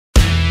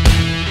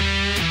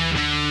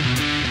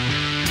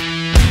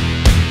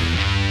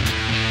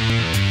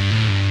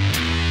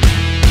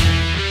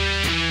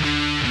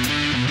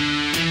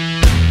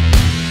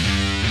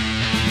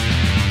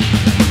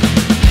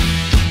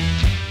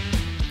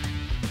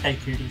Hey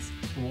Cooties,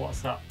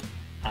 what's up?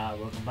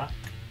 Welcome back.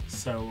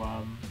 So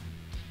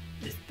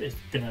it's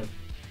been a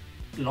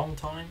long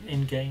time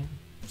in game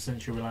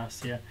since you were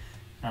last here.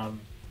 A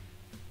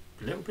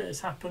little bit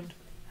has happened.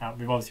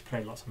 We've obviously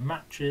played lots of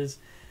matches.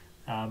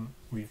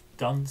 We've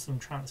done some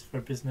transfer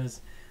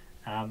business.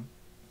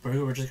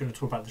 We're just going to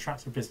talk about the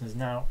transfer business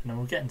now, and then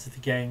we'll get into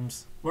the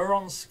games. We're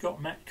on Scott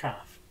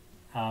Metcalfe.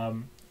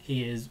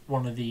 He is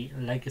one of the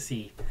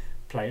legacy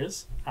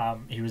players.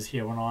 He was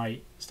here when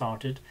I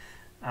started,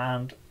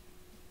 and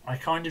I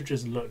kind of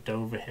just looked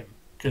over him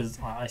because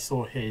I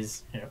saw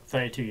his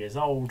 32 years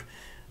old,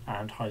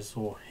 and I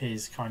saw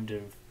his kind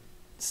of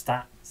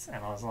stats,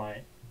 and I was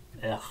like,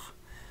 ugh,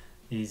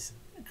 he's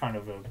kind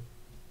of a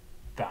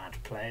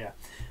bad player.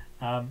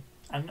 And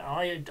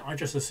I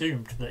just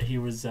assumed that he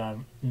was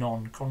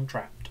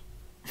non-contract,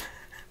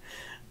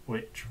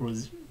 which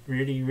was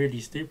really, really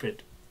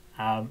stupid,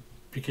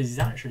 because he's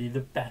actually the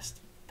best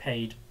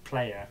paid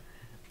player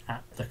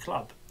at the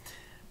club.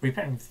 We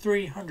pay him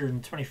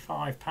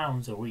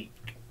 £325 a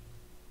week.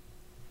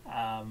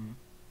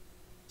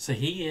 So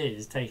he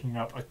is taking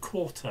up a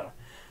quarter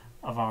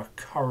of our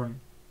current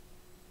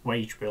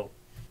wage bill,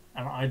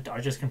 and I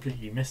just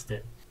completely missed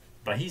it.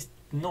 But he's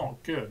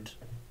not good,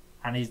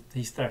 and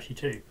he's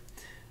 32.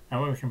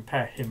 And when we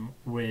compare him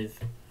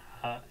with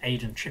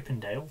Aidan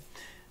Chippendale,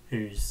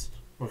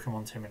 we'll come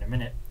on to him in a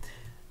minute,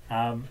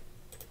 and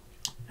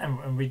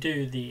we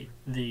do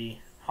the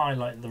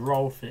highlight the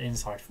role for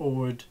inside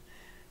forward.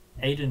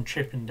 Aidan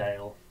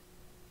Chippendale,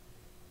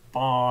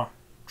 bar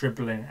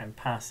dribbling and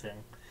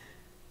passing,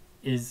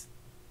 is,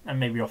 and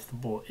maybe off the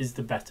ball, is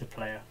the better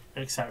player,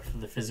 except for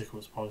the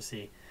physicals.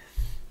 Obviously,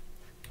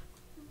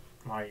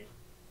 like,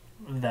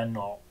 they're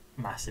not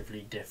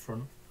massively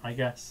different, I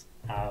guess.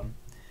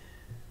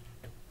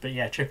 But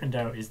yeah,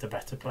 Chippendale is the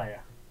better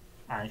player,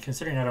 and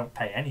considering I don't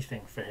pay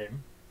anything for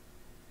him,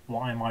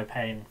 why am I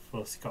paying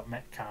for Scott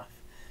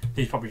Metcalfe?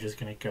 He's probably just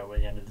going to go at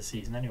the end of the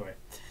season anyway.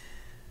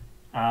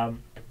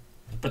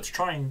 But to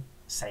try and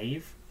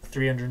save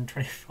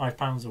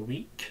 £325 a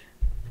week,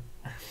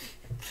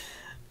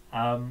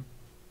 I've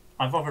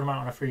offered him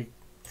out on a free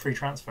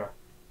transfer.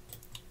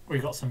 We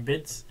got some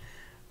bids.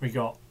 We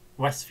got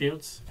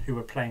Westfields, who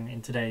were playing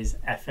in today's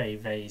FA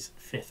Vase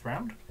 5th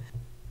round.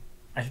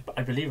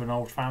 I believe an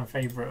old fan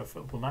favourite of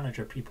Football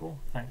Manager people,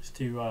 thanks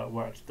to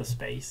Work the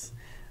Space.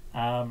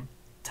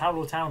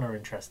 Towel Town are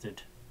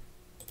interested.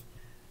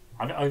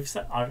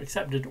 I've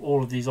accepted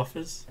all of these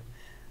offers.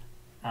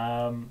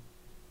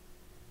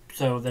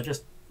 So they're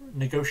just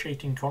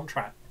negotiating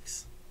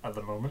contracts at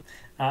the moment.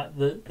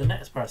 The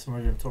next person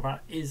we're going to talk about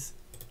is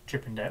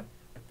Chippendale.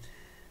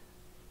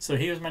 So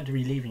he was meant to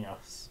be leaving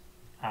us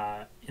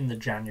in the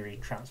January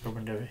transfer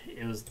window.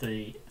 It was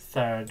the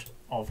 3rd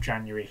of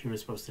January he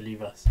was supposed to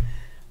leave us,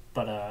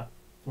 but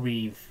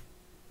we've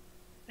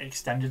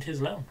extended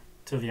his loan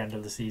till the end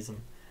of the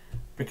season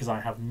because I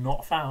have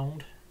not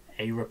found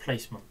a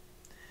replacement.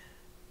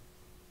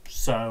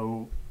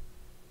 So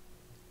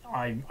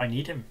I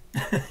need him.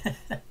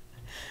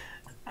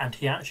 And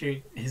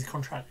his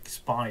contract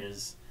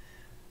expires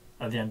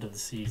at the end of the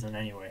season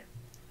anyway.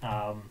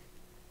 I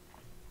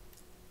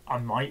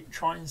might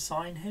try and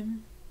sign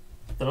him.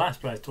 The last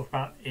player to talk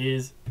about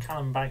is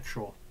Callum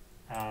Bagshaw,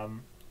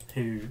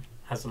 who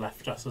has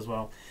left us as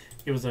well.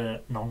 He was a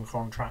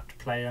non-contract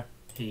player.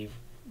 He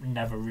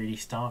never really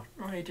started.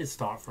 Well, he did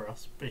start for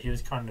us, but he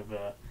was kind of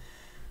a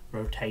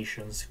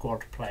rotation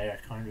squad player,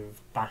 kind of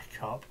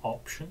backup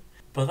option.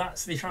 But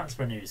that's the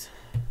transfer news.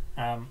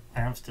 I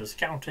am still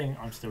scouting.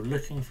 I'm still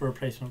looking for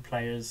replacement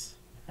players.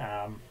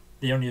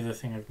 The only other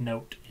thing of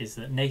note is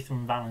that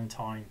Nathan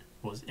Valentine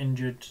was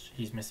injured.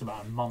 He's missed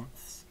about a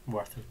month's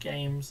worth of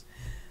games.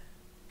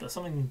 But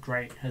something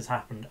great has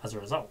happened as a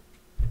result.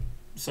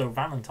 So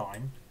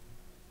Valentine,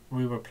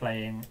 we were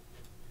playing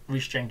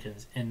Reece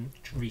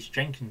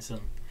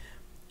Jenkinson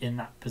in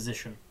that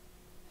position,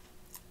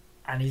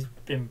 and he's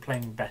been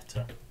playing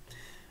better.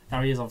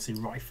 Now, he is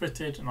obviously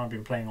right-footed, and I've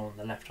been playing on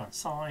the left-hand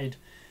side.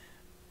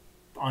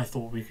 I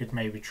thought we could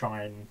maybe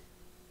try and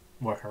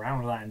work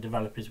around that and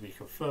develop his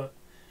weaker foot.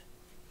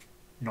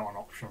 Not an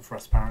option for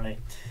us, apparently.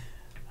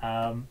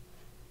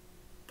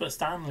 But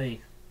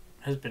Stanley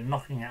has been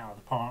knocking it out of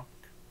the park.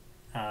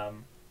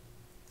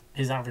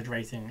 His average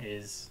rating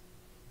is,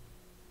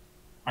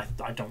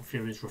 I don't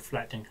feel is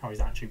reflecting how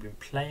he's actually been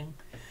playing.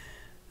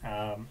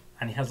 And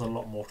he has a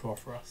lot more to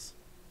offer us.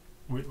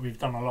 We've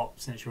done a lot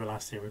since you were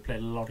last here. We played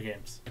a lot of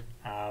games.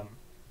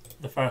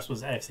 The first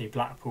was AFC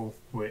Blackpool,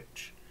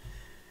 which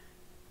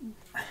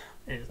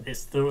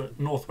it's the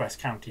North West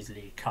Counties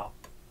League Cup.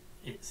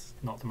 It's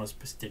not the most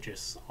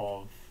prestigious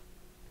of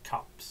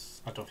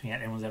cups. I don't think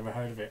anyone's ever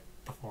heard of it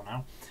before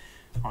now.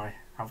 I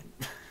haven't.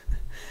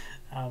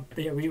 But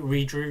yeah,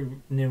 we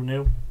drew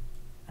 0-0.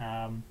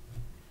 Kind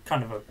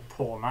of a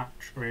poor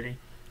match, really.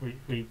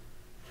 We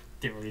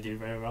didn't really do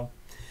very well.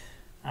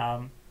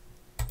 And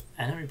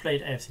then we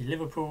played AFC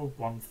Liverpool,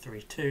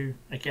 1-3-2,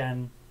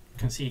 again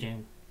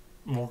conceding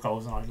more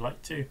goals than I'd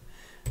like to.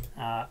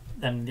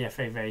 Then the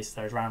FA Vase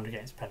 3rd round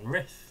against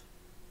Penrith.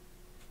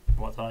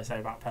 What did I say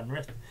about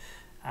Penrith?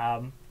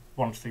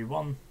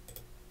 1-3-1.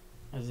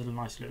 It was a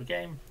nice little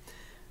game.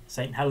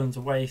 St Helens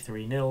away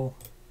 3-0.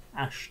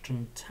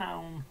 Ashton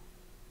Town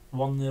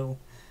 1-0.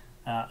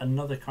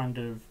 Another kind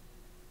of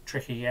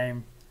tricky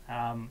game.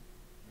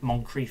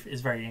 Moncrief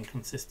is very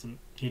inconsistent.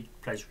 He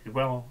plays really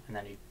well and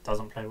then he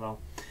doesn't play well.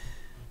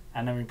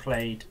 And then we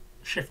played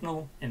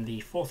Shifnal in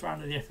the 4th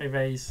round of the FA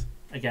Vase.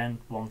 Again,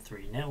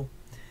 1-3-0.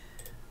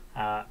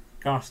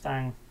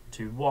 Garstang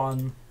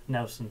 2-1.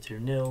 Nelson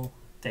 2-0.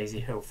 Daisy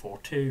Hill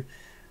 4-2.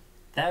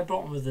 They're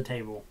bottom of the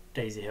table,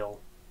 Daisy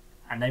Hill,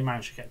 and they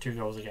managed to get 2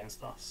 goals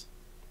against us.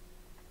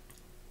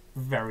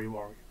 Very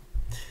worrying.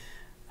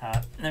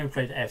 And then we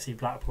played AFC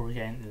Blackpool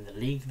again in the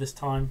league this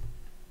time.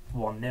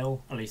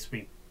 1-0. At least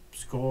we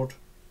scored.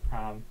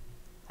 I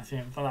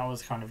think that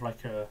was kind of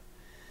like a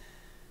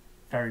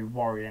very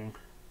worrying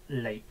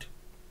late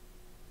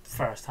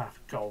first half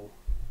goal.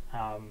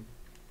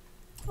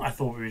 I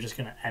thought we were just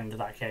going to end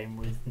that game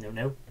with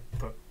 0-0,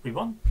 but we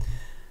won.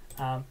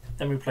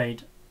 Then we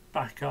played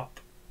back up,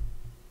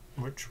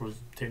 which was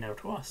 2-0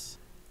 to us.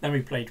 Then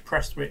we played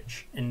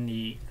Prestwich in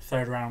the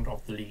 3rd round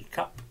of the League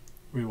Cup.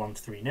 We won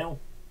 3-0.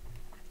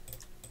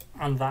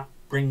 And that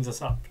brings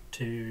us up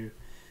to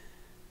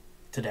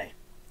today.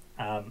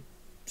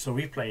 So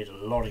we've played a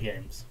lot of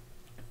games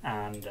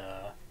and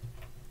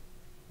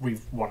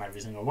we've won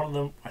every single one of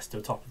them. We're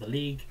still top of the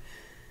league.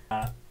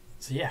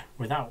 So yeah,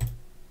 without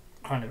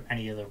kind of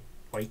any other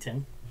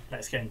waiting,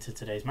 let's get into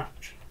today's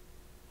match.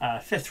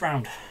 5th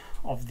round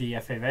of the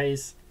FA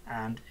Vase,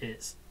 and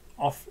it's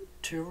off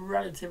to a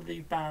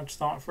relatively bad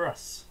start for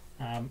us.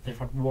 They've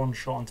had 1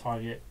 shot on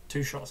target,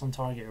 2 shots on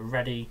target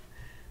already.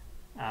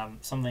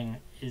 Something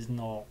is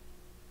not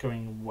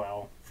going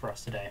well for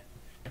us today.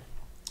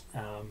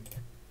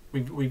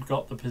 We've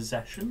got the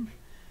possession,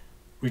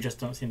 we just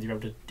don't seem to be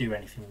able to do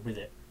anything with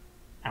it.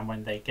 And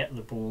when they get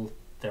the ball,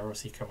 they're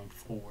obviously coming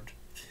forward.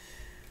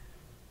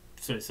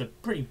 So it's a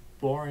pretty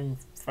boring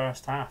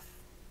first half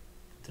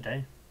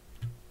today.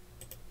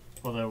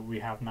 Although we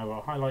have now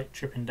a highlight,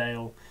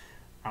 Chippendale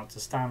out to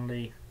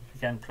Stanley,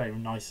 again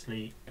playing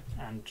nicely,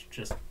 and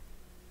just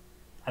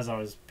as I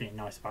was being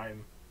nice about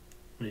him,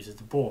 loses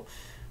the ball.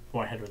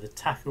 Whitehead with a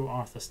tackle,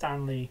 Arthur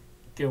Stanley,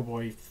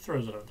 Gilboy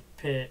throws it up the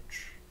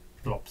pitch,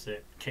 lobs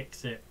it,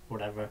 kicks it,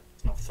 whatever,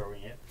 he's not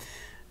throwing it.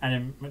 And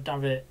then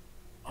McDavitt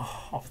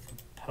off the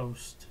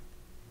post.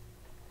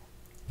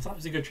 So that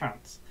was a good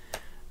chance.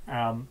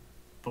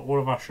 But all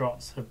of our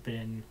shots have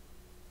been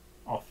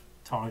off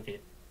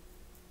target.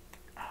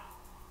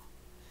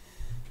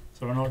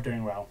 So we're not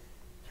doing well.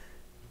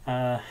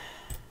 I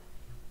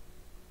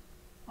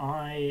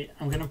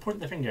am going to point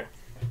the finger.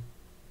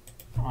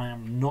 I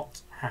am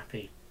not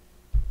happy.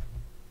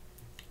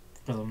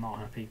 Because I'm not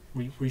happy.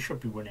 We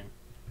should be winning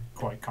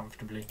quite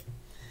comfortably.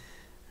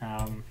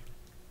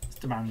 Let's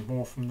demand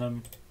more from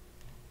them.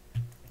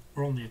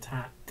 We're on the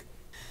attack.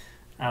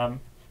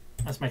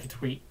 Let's make a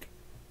tweak.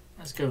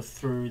 Let's go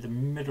through the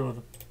middle of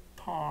the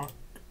park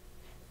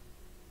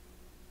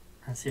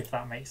and see if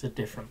that makes a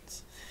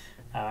difference.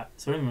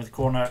 So in with the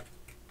corner,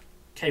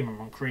 came on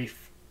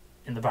Moncrief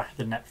in the back of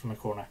the net from the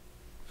corner.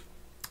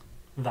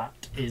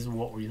 That is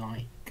what we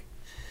like.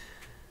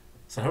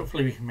 So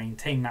hopefully we can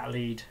maintain that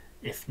lead,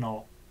 if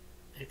not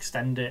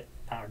extend it.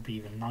 That would be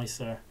even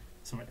nicer.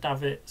 So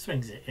McDavitt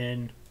swings it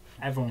in.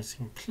 Everyone's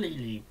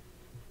completely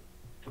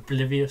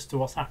oblivious to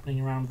what's happening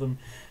around them,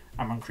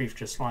 and Moncrief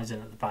just slides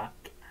in at the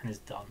back and is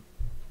done.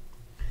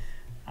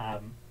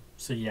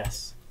 So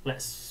yes,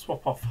 let's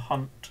swap off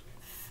Hunt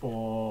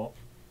for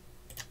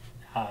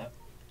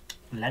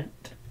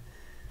Lent.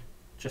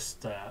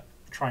 Just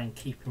try and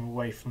keep him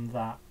away from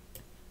that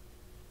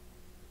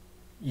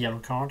yellow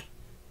card,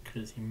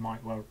 because he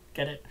might well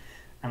get it.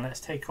 And let's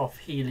take off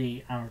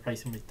Healy and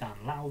replace him with Dan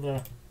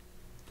Lowther.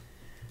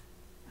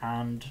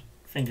 And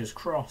fingers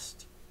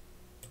crossed,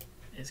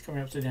 it's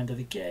coming up to the end of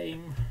the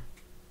game.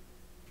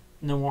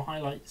 No more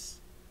highlights,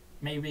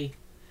 maybe.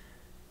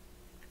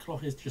 The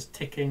clock is just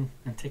ticking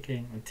and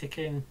ticking and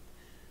ticking.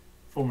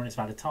 4 minutes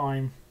out of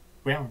time.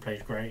 We haven't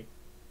played great.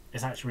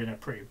 It's actually been a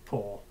pretty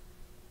poor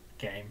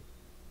game,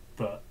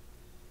 but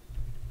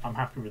I'm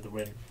happy with the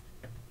win.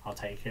 I'll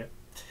take it.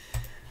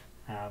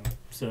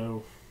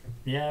 So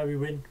yeah, we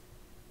win.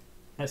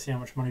 Let's see how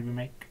much money we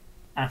make.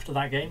 After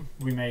that game,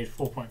 we made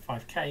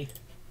 4.5k,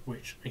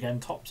 which again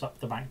tops up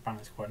the bank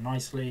balance quite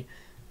nicely,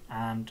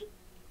 and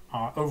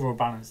our overall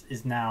balance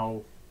is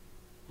now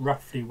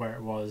roughly where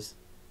it was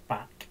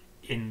back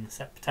in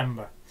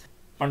September.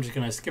 I'm just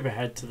going to skip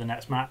ahead to the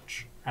next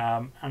match,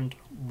 and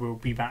we'll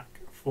be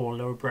back for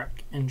Lower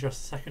Breck in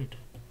just a second.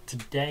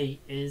 Today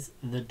is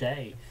the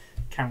day.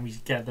 Can we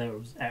get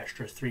those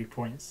extra 3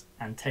 points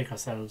and take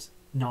ourselves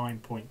 9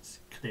 points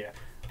clear?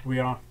 We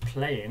are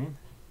playing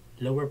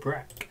Lower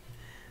Breck.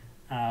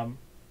 I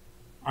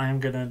am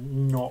going to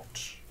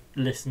not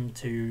listen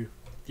to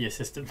the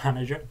assistant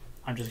manager.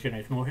 I'm just going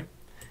to ignore him.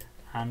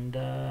 And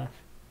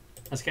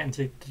let's get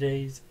into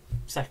today's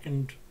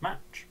second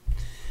match.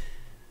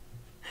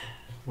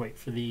 Wait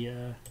for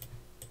the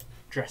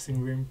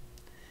dressing room.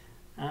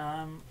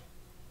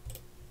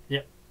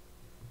 Yep.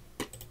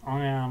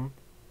 I am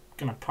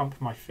going to pump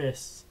my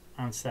fists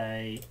and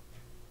say,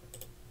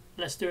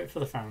 let's do it for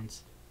the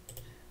fans.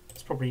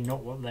 It's probably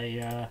not what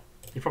they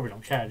probably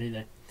don't care, do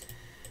they?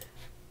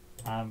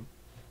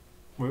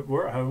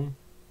 We're at home,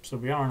 so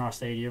we are in our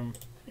stadium.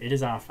 It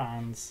is our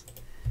fans.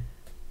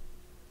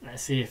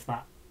 Let's see if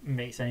that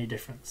makes any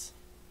difference.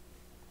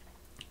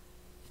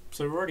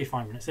 So we're already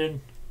 5 minutes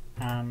in,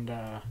 and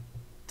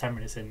 10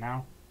 minutes in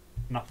now.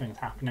 Nothing's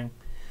happening.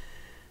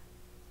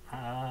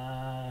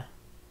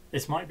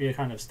 This might be a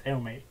kind of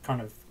stalemate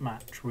kind of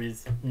match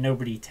with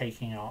nobody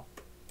taking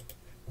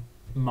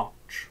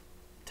much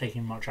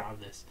out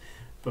of this.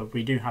 But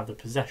we do have the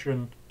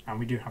possession, and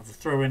we do have the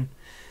throw-in.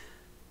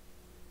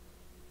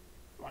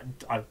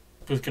 I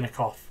was going to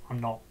cough. I'm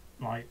not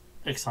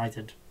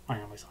excited. I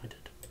am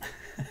excited.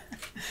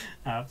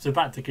 So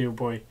back to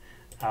Gilboy,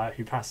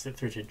 who passes it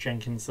through to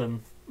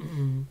Jenkinson.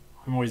 I'm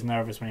always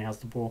nervous when he has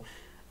the ball.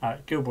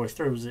 Gilboy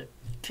throws it,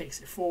 kicks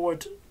it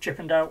forward,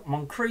 chipping out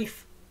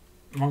Moncrief.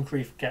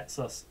 Moncrief gets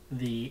us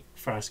the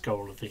first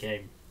goal of the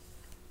game.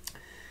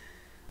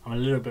 I'm a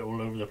little bit all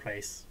over the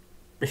place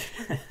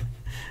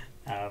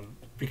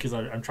because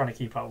I'm trying to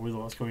keep up with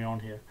what's going on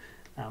here.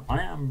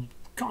 I am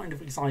kind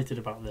of excited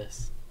about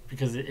this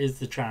because it is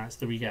the chance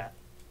that we get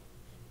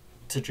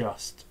to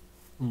just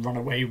run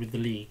away with the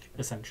league,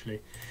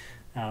 essentially.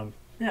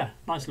 Yeah,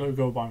 nice little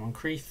goal by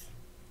Moncrief.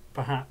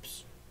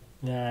 Perhaps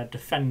their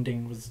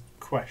defending was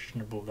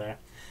questionable there.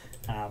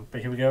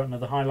 But here we go,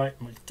 another highlight.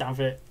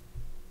 McDavitt,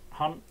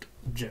 Hunt,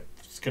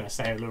 just going to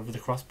sail over the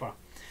crossbar.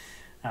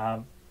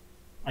 I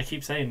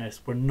keep saying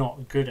this, we're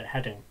not good at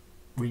heading.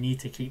 We need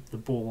to keep the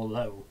ball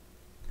low.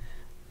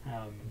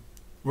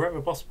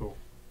 Wherever possible.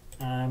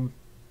 I'm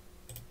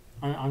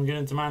going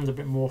to demand a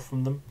bit more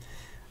from them.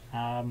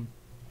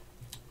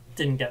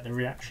 Didn't get the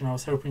reaction I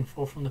was hoping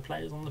for from the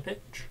players on the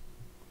pitch.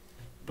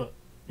 But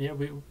yeah,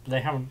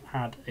 they haven't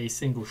had a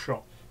single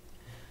shot.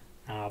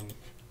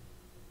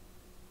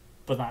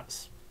 But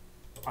that's...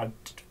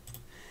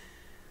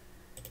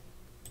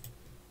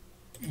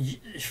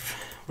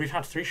 we've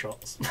had 3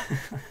 shots.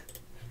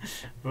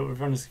 But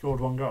we've only scored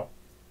 1 goal.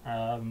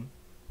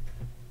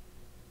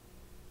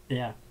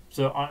 Yeah,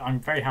 so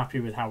I'm very happy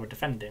with how we're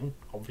defending,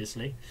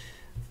 obviously.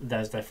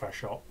 There's their first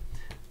shot.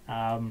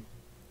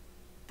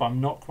 But I'm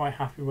not quite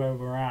happy where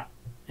we're at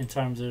in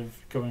terms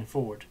of going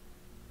forward.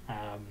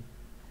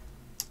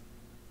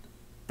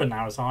 But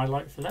now it's a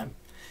highlight for them.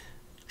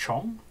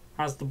 Chong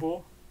has the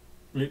ball,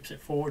 loops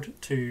it forward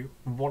to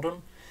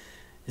Wadham.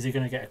 Is he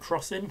going to get a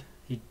cross in?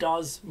 He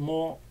does.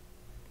 More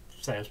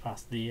sails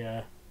past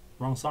the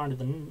wrong side of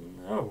the...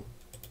 Oh,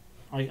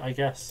 I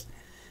guess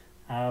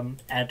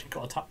Ed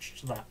got a touch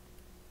to that.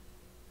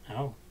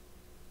 Oh.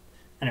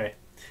 Anyway,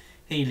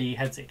 Healy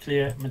heads it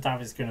clear.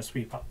 Madavi's going to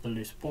sweep up the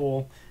loose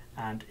ball.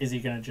 And is he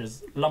going to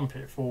just lump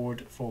it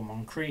forward for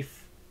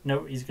Moncrief?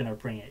 No, he's going to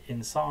bring it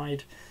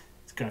inside.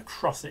 He's going to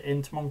cross it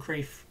into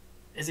Moncrief.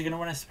 Is he going to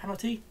win us a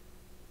penalty?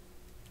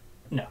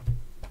 No.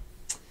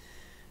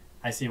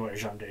 I see what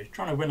he's trying to do.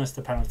 Trying to win us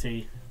the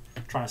penalty.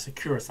 Trying to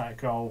secure us that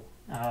goal.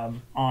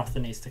 Arthur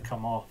needs to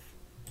come off.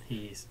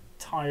 He's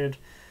tired.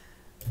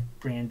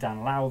 Bringing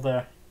down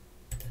Lowther.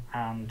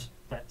 And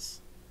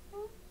let's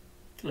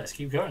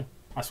keep going.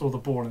 I saw the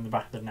ball in the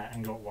back of the net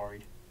and got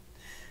worried.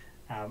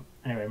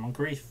 Anyway,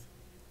 Moncrief,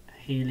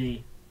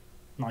 Healy,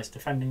 nice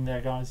defending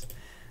there, guys.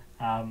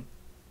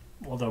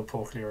 Although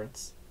poor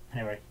clearance.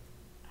 Anyway,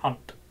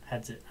 Hunt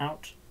heads it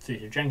out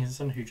to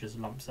Jenkinson, who just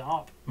lumps it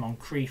up.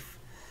 Moncrief,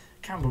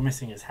 Campbell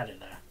missing his header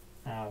there.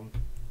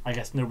 I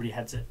guess nobody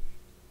heads it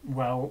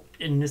well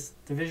in this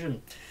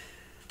division.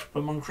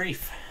 But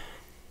Moncrief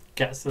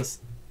gets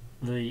us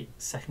the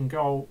second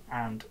goal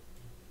and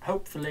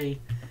hopefully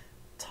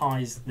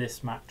ties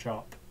this match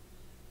up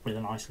with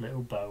a nice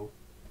little bow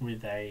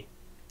with a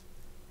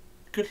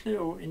good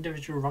little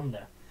individual run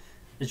there.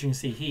 As you can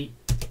see,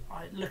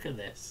 look at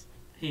this.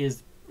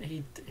 He's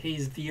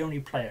the only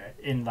player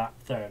in that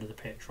third of the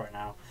pitch right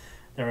now.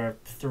 There are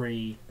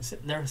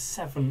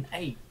 7,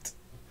 8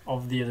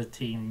 of the other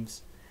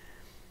team's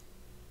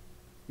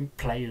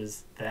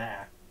players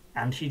there,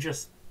 and he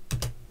just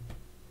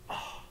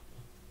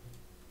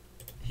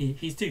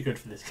he's too good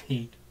for this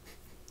league.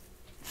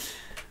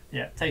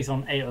 Yeah, takes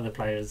on 8 other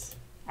players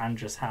and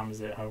just hammers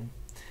it home.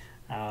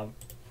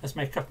 Let's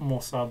make a couple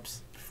more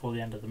subs before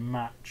the end of the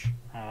match.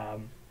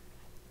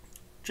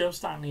 Joe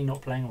Stanley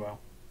not playing well,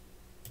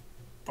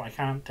 but I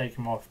can't take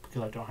him off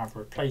because I don't have a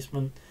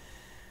replacement,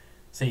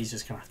 so he's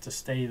just going to have to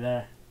stay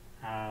there.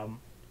 We're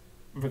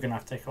going to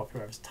have to take off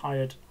whoever's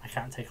tired. I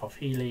can't take off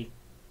Healy.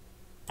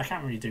 I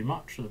can't really do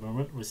much at the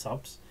moment with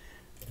subs,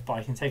 but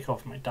I can take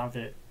off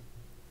McDavitt,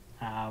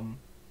 and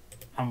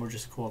we'll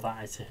just call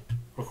that it.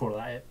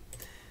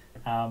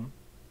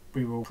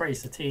 We will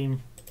praise the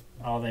team.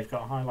 Oh, they've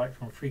got a highlight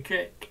from a free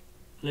kick.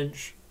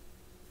 Lynch,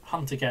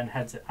 Hunt again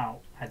heads it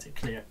out, heads it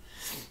clear.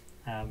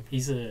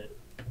 He's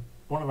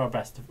one of our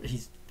best.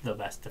 He's the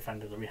best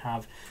defender that we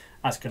have.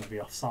 That's going to be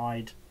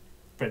offside,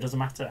 but it doesn't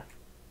matter.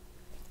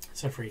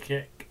 It's a free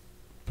kick.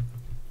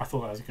 I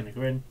thought that was going to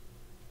go in,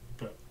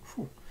 but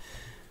whew.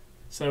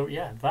 So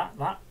yeah,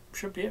 that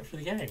should be it for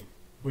the game.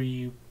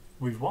 We've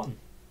won.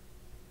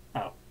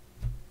 Oh,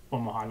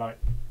 one more highlight.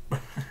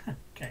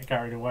 Getting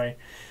carried away.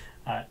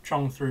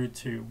 Chong through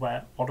to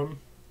Wadham.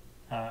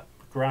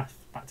 McGrath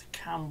back to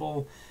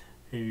Campbell,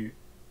 who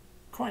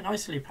quite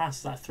nicely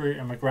passes that through,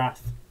 and McGrath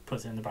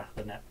puts it in the back of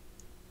the net.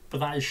 But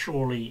that is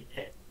surely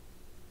it,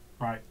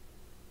 right?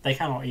 They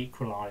cannot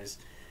equalise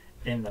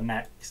in the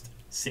next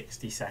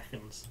 60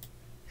 seconds,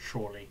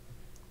 surely.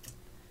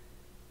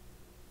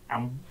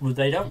 And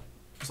they don't.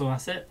 So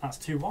that's it. That's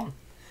 2-1.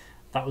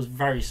 That was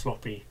very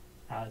sloppy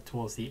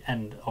towards the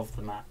end of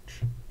the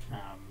match.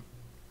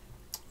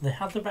 They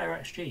had the better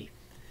XG,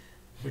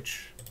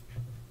 which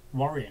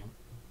worrying,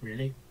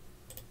 really.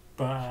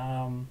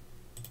 But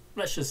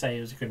let's just say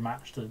it was a good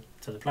match to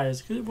the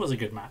players, because it was a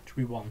good match.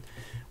 We won.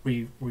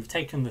 We've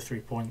taken the 3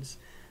 points,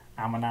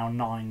 and we're now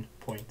 9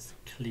 points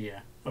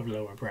clear of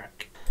lower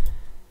Breck.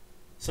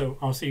 So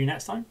I'll see you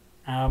next time.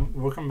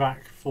 We'll come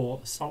back for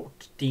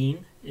Salt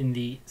Dean in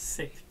the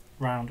 6th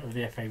round of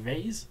the FA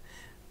Vase.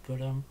 But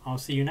I'll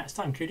see you next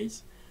time,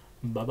 cuties.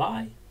 Bye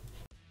bye.